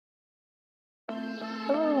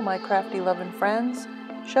Hello my crafty loving friends,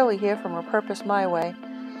 Shelly here from Repurpose My Way.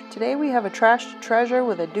 Today we have a trash treasure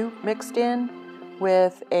with a dupe mixed in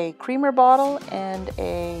with a creamer bottle and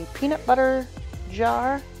a peanut butter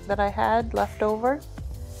jar that I had left over.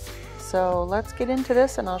 So let's get into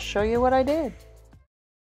this and I'll show you what I did.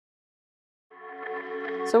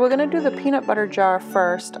 So we're going to do the peanut butter jar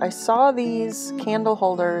first. I saw these candle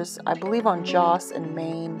holders, I believe on Joss in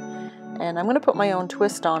Maine. And I'm going to put my own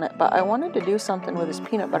twist on it, but I wanted to do something with this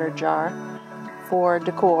peanut butter jar for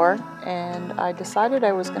decor, and I decided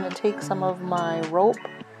I was going to take some of my rope,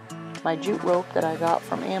 my jute rope that I got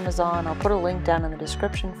from Amazon. I'll put a link down in the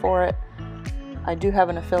description for it. I do have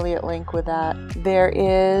an affiliate link with that. There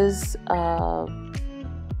is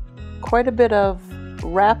quite a bit of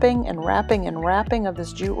wrapping of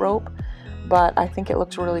this jute rope, but I think it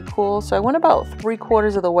looks really cool. So I went about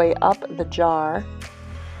 3/4 of the way up the jar.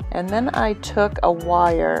 And then I took a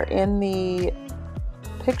wire. In the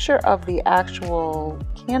picture of the actual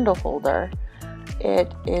candle holder,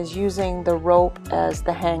 it is using the rope as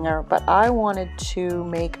the hanger, but I wanted to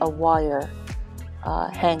make a wire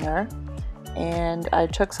hanger. And I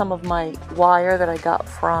took some of my wire that I got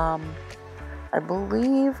from, I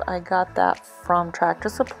believe I got that from Tractor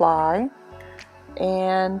Supply,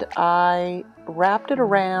 and I wrapped it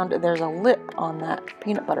around. There's a lip on that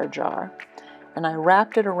peanut butter jar. And I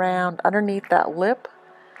wrapped it around underneath that lip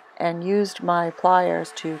and used my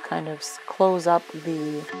pliers to kind of close up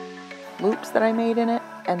the loops that I made in it,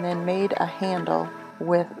 and then made a handle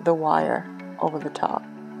with the wire over the top.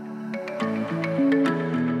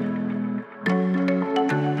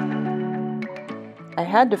 I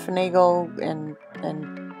had to finagle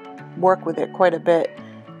and work with it quite a bit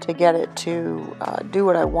to get it to do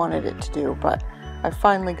what I wanted it to do, but I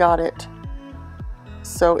finally got it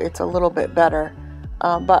so it's a little bit better,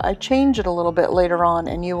 but I change it a little bit later on,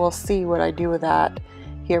 and you will see what I do with that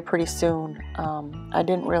here pretty soon. I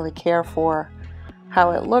didn't really care for how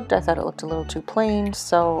it looked. I thought it looked a little too plain,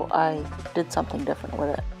 so I did something different with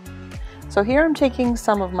it. So here I'm taking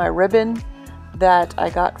some of my ribbon that I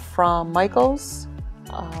got from Michael's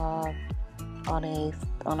on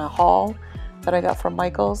a haul that I got from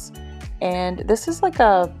Michael's, and this is like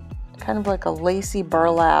a kind of like a lacy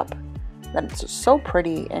burlap that's so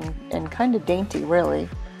pretty and kind of dainty, really.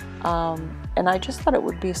 And I just thought it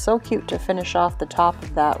would be so cute to finish off the top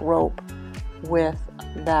of that rope with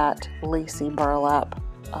that lacy burlap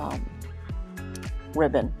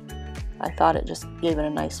ribbon. I thought it just gave it a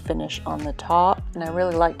nice finish on the top, and I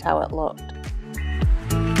really liked how it looked.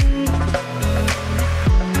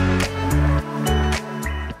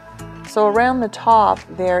 So around the top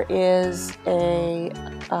there is a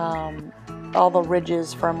all the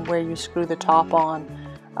ridges from where you screw the top on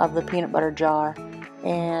of the peanut butter jar,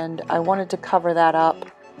 and I wanted to cover that up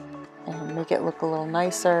and make it look a little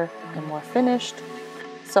nicer and more finished.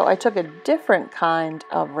 So I took a different kind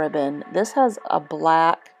of ribbon. This has a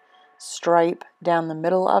black stripe down the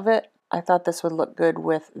middle of it. I thought this would look good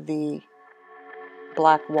with the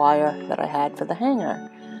black wire that I had for the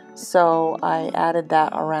hanger, so I added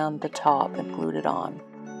that around the top and glued it on.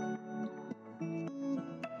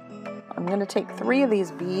 I'm going to take 3 of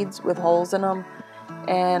these beads with holes in them,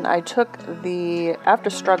 and I took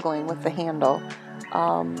after struggling with the handle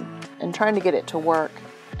and trying to get it to work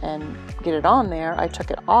and get it on there, I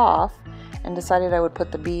took it off and decided I would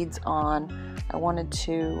put the beads on. I wanted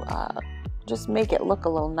to just make it look a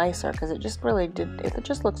little nicer, because it just really did, it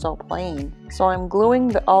just looked so plain. So I'm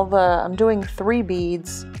gluing I'm doing 3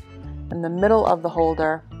 beads in the middle of the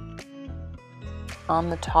holder, on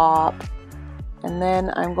the top, and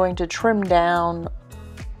then I'm going to trim down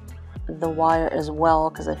the wire as well,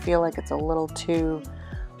 because I feel like it's a little too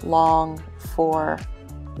long for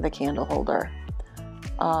the candle holder.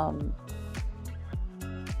 But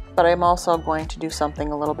I'm also going to do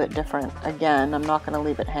something a little bit different. Again, I'm not going to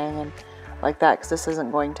leave it hanging like that, because this isn't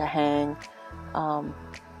going to hang.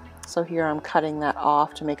 So here I'm cutting that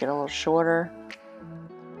off to make it a little shorter,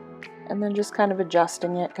 and then just kind of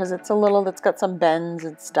adjusting it, because it's got some bends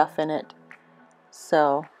and stuff in it.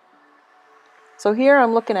 So here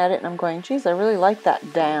I'm looking at it and I'm going, geez, I really like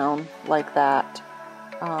that down like that.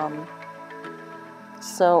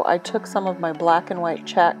 So I took some of my black and white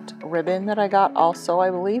checked ribbon that I got also, I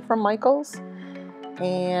believe, from Michael's,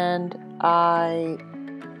 and I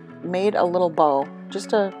made a little bow,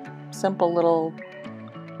 just a simple little,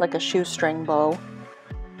 like a shoestring bow,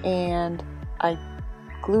 and I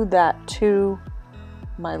glued that to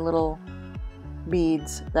my little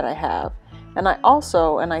beads that I have. And I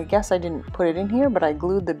also, and I guess I didn't put it in here, but I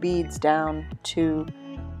glued the beads down to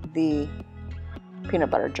the peanut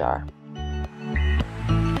butter jar.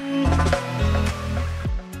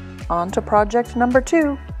 on to project number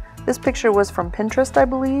 2. This picture was from Pinterest, I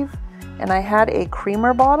believe, and I had a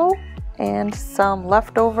creamer bottle and some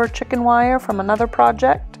leftover chicken wire from another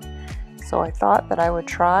project, so I thought that I would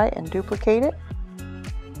try and duplicate it.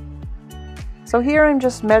 So here I'm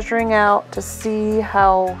just measuring out to see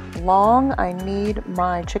how long I need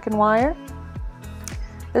my chicken wire.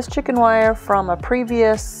 This chicken wire from a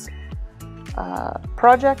previous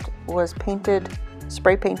project was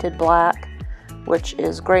spray painted black, which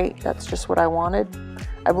is great. That's just what I wanted.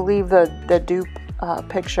 I believe the dupe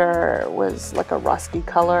picture was like a rusty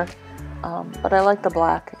color, but I like the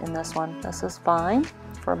black in this one. This is fine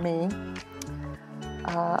for me.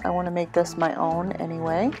 I want to make this my own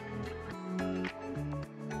anyway.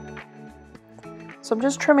 So I'm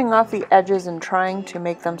just trimming off the edges and trying to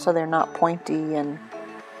make them so they're not pointy and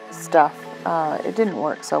stuff. It didn't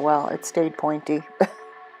work so well. It stayed pointy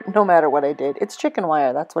no matter what I did. It's chicken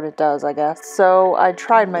wire, that's what it does, I guess. So I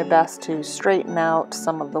tried my best to straighten out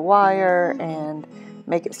some of the wire and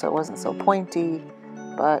make it so it wasn't so pointy,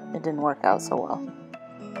 but it didn't work out so well.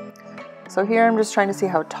 So here I'm just trying to see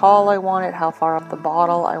how tall I want it, how far up the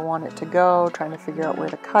bottle I want it to go, trying to figure out where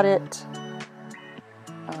to cut it.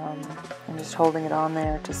 I'm just holding it on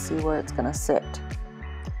there to see where it's going to sit.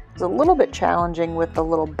 It's a little bit challenging with the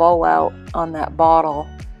little bow out on that bottle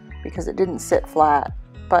because it didn't sit flat,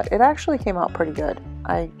 but it actually came out pretty good.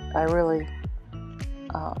 I really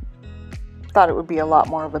thought it would be a lot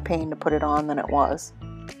more of a pain to put it on than it was.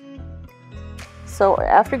 So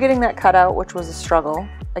after getting that cut out, which was a struggle,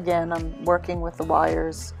 again, I'm working with the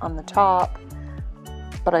wires on the top,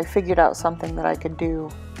 but I figured out something that I could do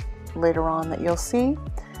later on that you'll see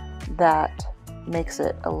that makes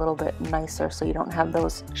it a little bit nicer so you don't have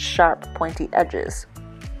those sharp pointy edges.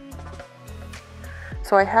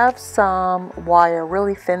 So I have some wire,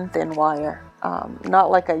 really thin wire, not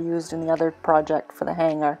like I used in the other project for the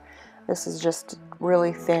hanger. This is just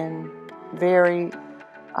really thin, very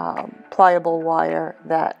pliable wire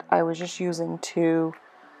that I was just using to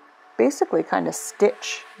basically kind of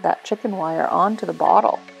stitch that chicken wire onto the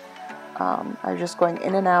bottle. I was just going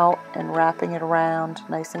in and out and wrapping it around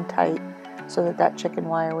nice and tight so that that chicken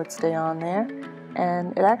wire would stay on there,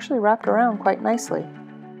 and it actually wrapped around quite nicely.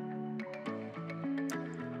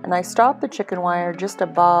 And I stopped the chicken wire just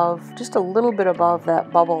a little bit above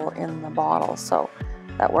that bubble in the bottle, so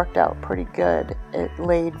that worked out pretty good. It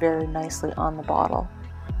laid very nicely on the bottle.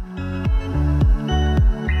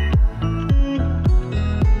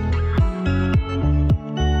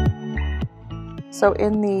 So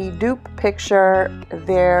in the dupe picture,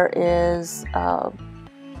 there is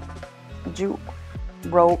jute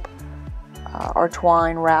rope or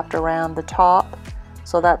twine wrapped around the top.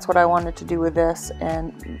 So that's what I wanted to do with this,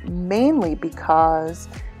 and mainly because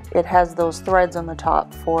it has those threads on the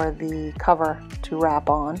top for the cover to wrap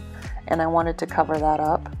on, and I wanted to cover that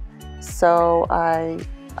up. So I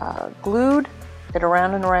glued it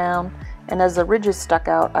around and around, and as the ridges stuck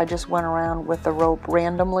out, I just went around with the rope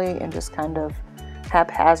randomly and just kind of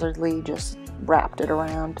haphazardly just wrapped it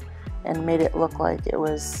around and made it look like it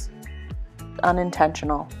was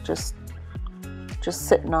unintentional, just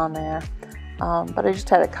sitting on there. But I just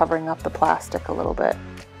had it covering up the plastic a little bit,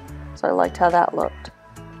 so I liked how that looked.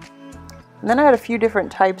 And then I had a few different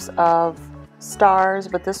types of stars,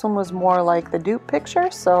 but this one was more like the dupe picture,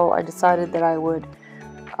 so I decided that I would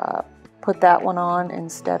put that one on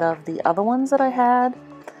instead of the other ones that I had.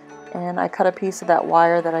 And I cut a piece of that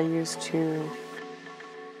wire that I used to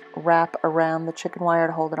wrap around the chicken wire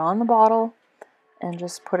to hold it on the bottle, and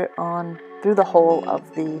just put it on through the hole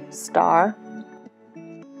of the star,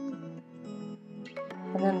 and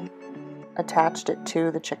then attached it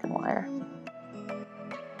to the chicken wire.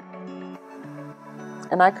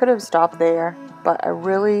 And I could have stopped there, but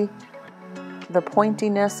the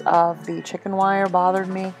pointiness of the chicken wire bothered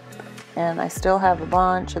me, and I still have a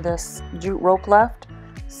bunch of this jute rope left,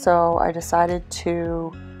 so I decided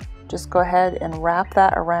to just go ahead and wrap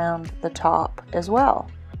that around the top as well.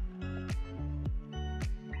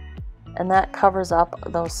 And that covers up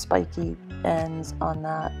those spiky ends on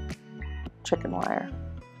that chicken wire.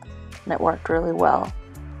 And it worked really well.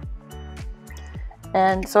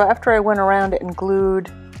 And so after I went around it and glued,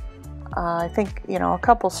 I think, a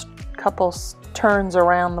couple turns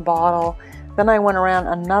around the bottle, then I went around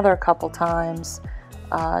another couple times,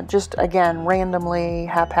 just again randomly,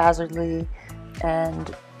 haphazardly,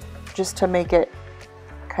 and just to make it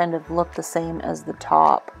kind of look the same as the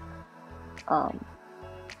top,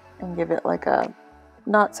 and give it like a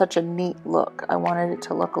not such a neat look. I wanted it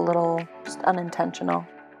to look a little just unintentional.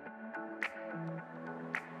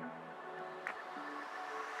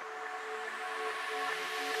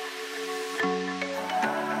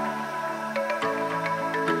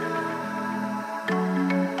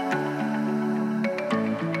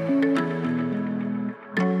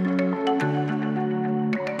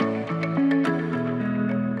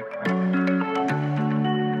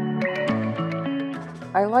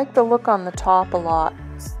 I like the look on the top a lot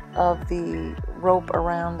of the rope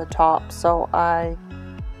around the top, so I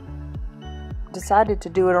decided to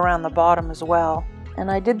do it around the bottom as well.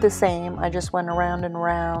 And I did the same. I just went around and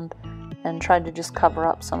around and tried to just cover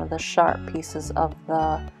up some of the sharp pieces of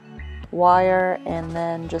the wire, and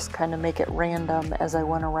then just kind of make it random as I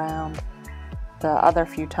went around the other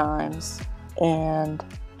few times, and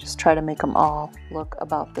just try to make them all look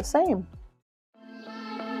about the same.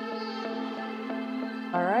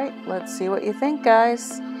 Alright, let's see what you think,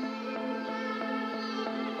 guys.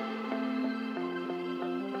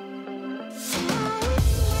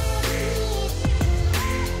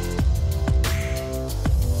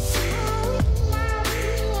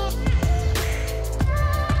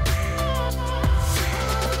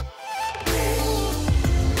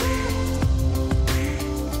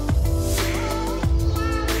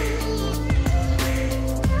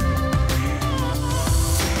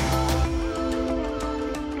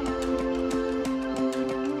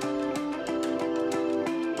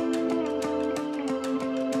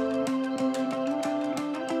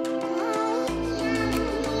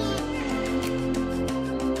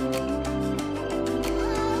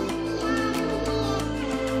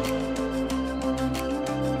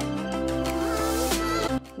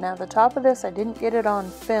 Now the top of this, I didn't get it on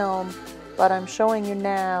film, but I'm showing you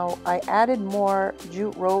now. I added more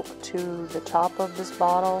jute rope to the top of this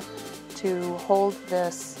bottle to hold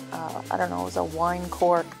this, I don't know, it was a wine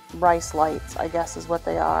cork rice lights, I guess is what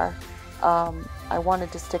they are. I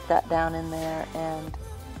wanted to stick that down in there, and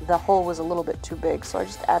the hole was a little bit too big, so I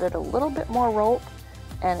just added a little bit more rope,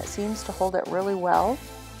 and it seems to hold it really well.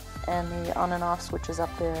 And the on and off switch is up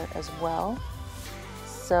there as well.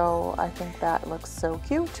 So I think that looks so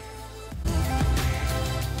cute.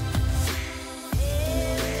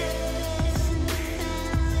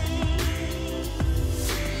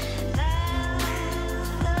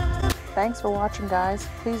 Thanks for watching, guys.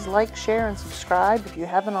 Please like, share, and subscribe if you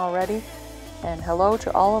haven't already. And hello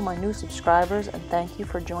to all of my new subscribers, and thank you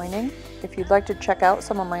for joining. If you'd like to check out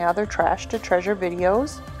some of my other Trash to Treasure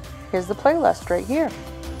videos, here's the playlist right here.